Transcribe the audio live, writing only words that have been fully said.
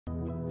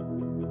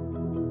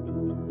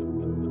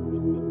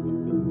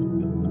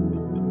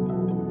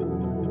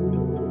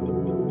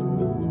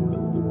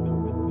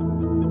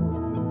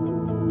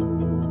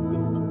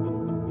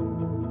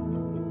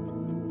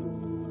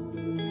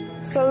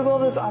So the goal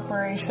of this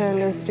operation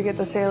is to get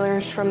the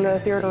sailors from the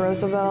Theodore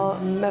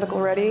Roosevelt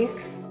medical ready.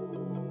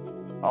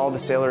 All the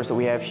sailors that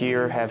we have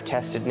here have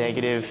tested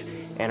negative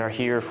and are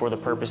here for the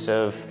purpose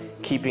of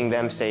keeping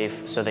them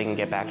safe so they can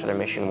get back to their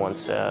mission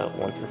once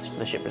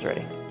the ship is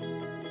ready.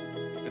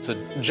 It's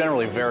a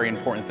generally very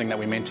important thing that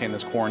we maintain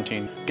this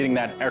quarantine, getting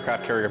that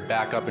aircraft carrier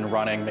back up and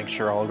running, make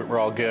sure we're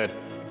all good.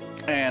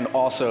 And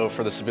also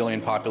for the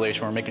civilian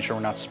population, we're making sure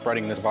we're not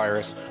spreading this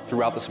virus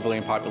throughout the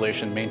civilian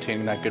population,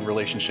 maintaining that good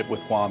relationship with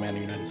Guam and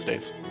the United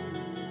States.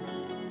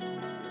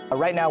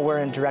 Right now we're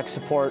in direct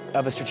support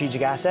of a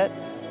strategic asset,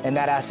 and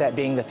that asset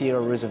being the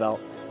Theodore Roosevelt.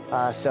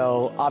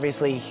 So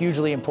obviously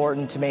hugely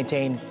important to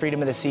maintain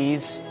freedom of the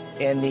seas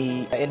in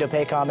the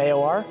Indo-PACOM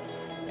AOR.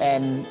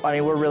 And I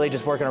mean, we're really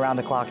just working around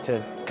the clock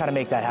to kind of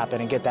make that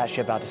happen and get that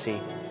ship out to sea.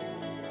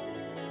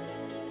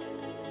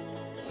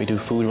 We do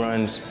food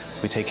runs,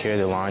 we take care of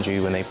the laundry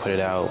when they put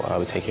it out,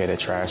 we take care of the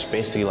trash.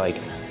 Basically like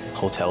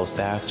hotel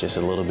staff, just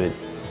a little bit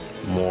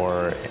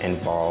more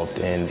involved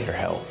in their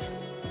health.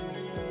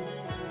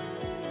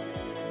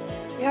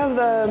 We have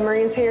the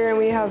Marines here and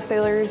we have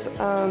sailors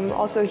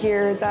also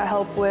here that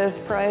help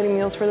with providing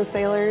meals for the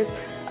sailors,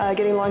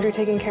 getting laundry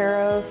taken care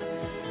of,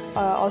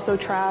 also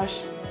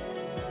trash.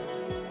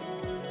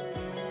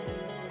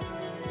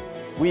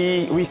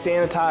 We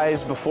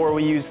sanitize before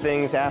we use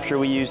things, after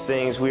we use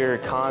things. We are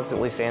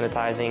constantly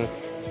sanitizing.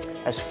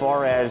 As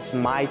far as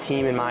my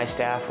team and my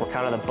staff, we're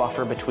kind of the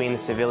buffer between the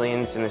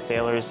civilians and the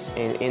sailors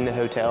in the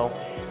hotel.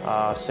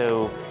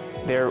 So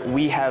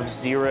we have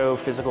zero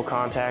physical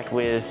contact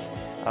with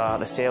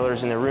the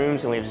sailors in the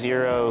rooms, and we have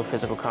zero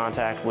physical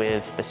contact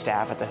with the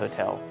staff at the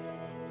hotel.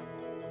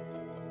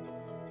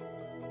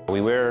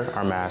 We wear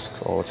our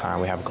masks all the time,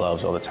 we have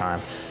gloves all the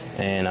time,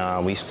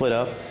 and we split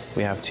up.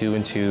 We have 2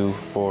 and 2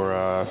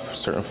 for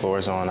certain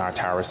floors on our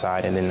tower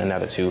side, and then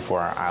another 2 for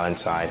our island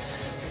side.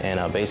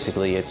 And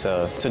basically it's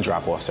a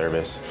drop-off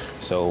service.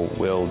 So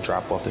we'll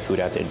drop off the food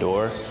at their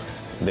door.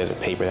 There's a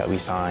paper that we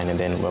sign, and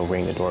then we'll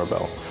ring the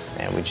doorbell.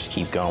 And we just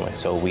keep going.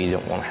 So we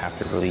don't want to have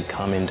to really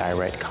come in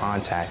direct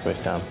contact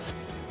with them.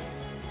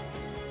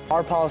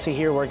 Our policy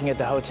here working at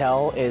the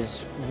hotel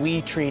is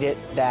we treat it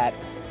that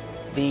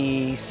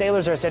the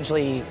sailors are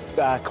essentially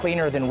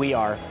cleaner than we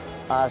are.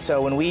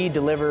 So when we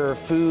deliver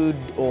food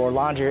or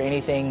laundry or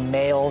anything,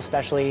 mail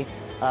especially,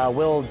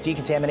 we'll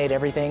decontaminate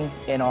everything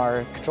in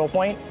our control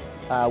point.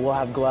 We'll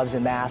have gloves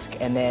and masks,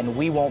 and then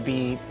we won't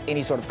be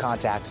any sort of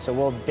contact. So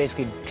we'll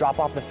basically drop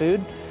off the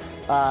food,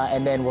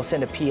 and then we'll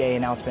send a PA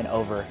announcement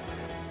over.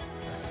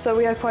 So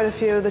we have quite a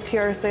few. The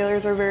TR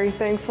sailors are very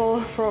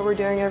thankful for what we're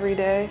doing every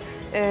day.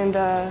 And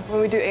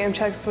when we do AM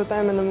checks with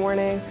them in the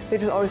morning, they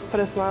just always put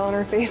a smile on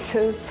our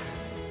faces.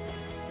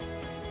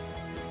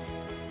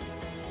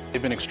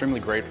 They've been extremely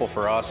grateful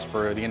for us,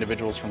 for the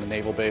individuals from the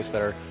naval base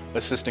that are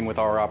assisting with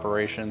our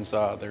operations.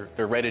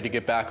 They're ready to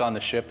get back on the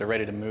ship, they're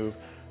ready to move,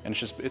 and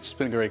it's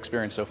been a great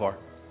experience so far.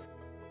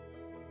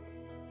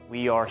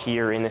 We are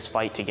here in this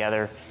fight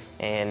together,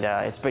 and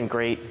it's been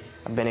great.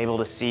 I've been able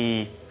to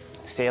see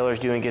sailors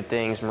doing good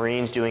things,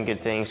 Marines doing good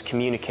things,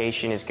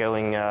 communication is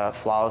going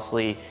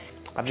flawlessly.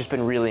 I've just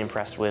been really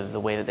impressed with the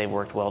way that they've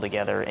worked well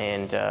together,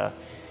 and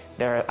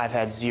I've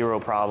had zero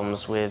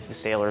problems with the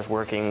sailors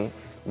working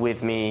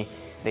with me.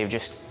 They've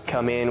just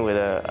come in with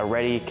a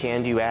ready,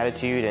 can-do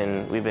attitude,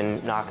 and we've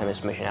been knocking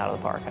this mission out of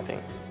the park, I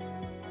think.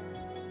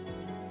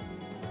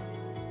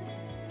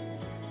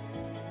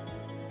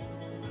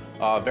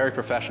 Very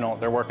professional.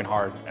 They're working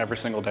hard every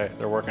single day.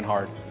 They're working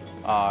hard.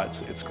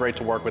 It's great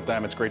to work with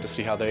them. It's great to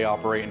see how they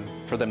operate and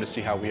for them to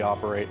see how we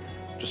operate.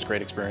 Just a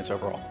great experience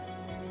overall.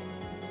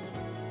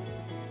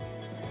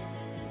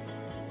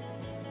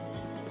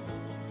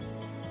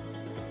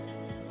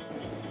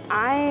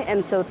 I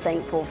am so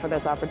thankful for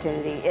this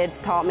opportunity. It's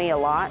taught me a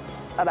lot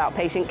about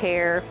patient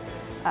care,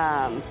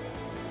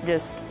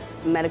 just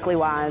medically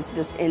wise,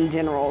 just in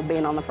general,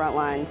 being on the front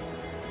lines.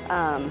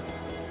 I'm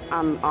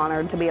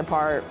honored to be a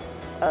part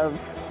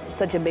of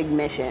such a big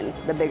mission,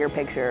 the bigger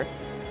picture.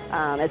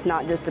 It's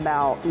not just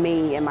about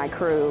me and my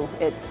crew,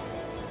 it's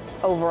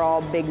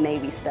overall big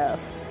Navy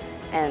stuff,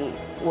 and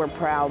we're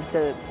proud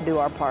to do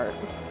our part.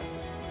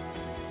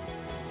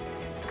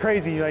 It's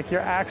crazy, like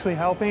you're actually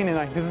helping, and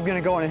like this is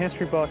gonna go in a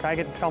history book. I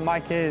get to tell my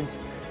kids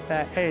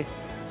that, hey,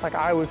 like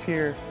I was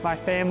here. My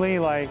family,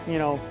 like, you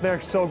know,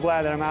 they're so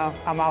glad that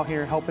I'm out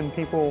here helping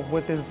people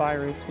with this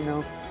virus, you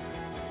know.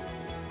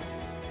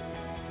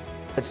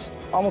 It's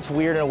almost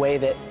weird in a way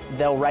that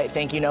they'll write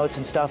thank you notes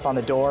and stuff on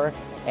the door,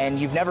 and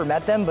you've never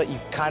met them, but you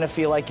kind of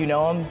feel like you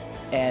know them,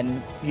 and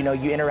you know,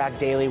 you interact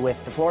daily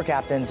with the floor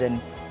captains,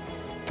 and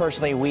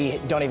personally, we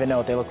don't even know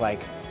what they look like.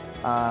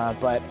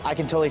 But I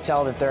can totally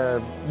tell that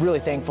they're really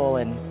thankful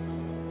and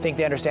think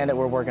they understand that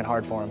we're working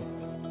hard for them.